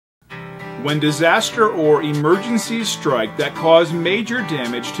When disaster or emergencies strike that cause major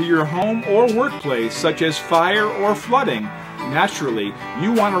damage to your home or workplace, such as fire or flooding, naturally,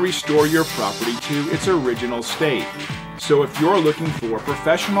 you want to restore your property to its original state. So if you're looking for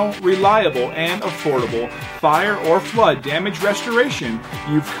professional, reliable, and affordable fire or flood damage restoration,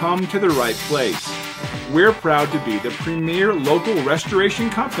 you've come to the right place. We're proud to be the premier local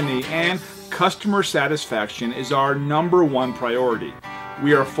restoration company, and customer satisfaction is our #1 priority.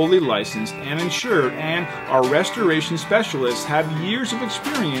 We are fully licensed and insured, and our restoration specialists have years of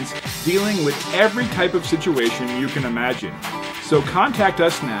experience dealing with every type of situation you can imagine. So contact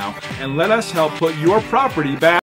us now and let us help put your property back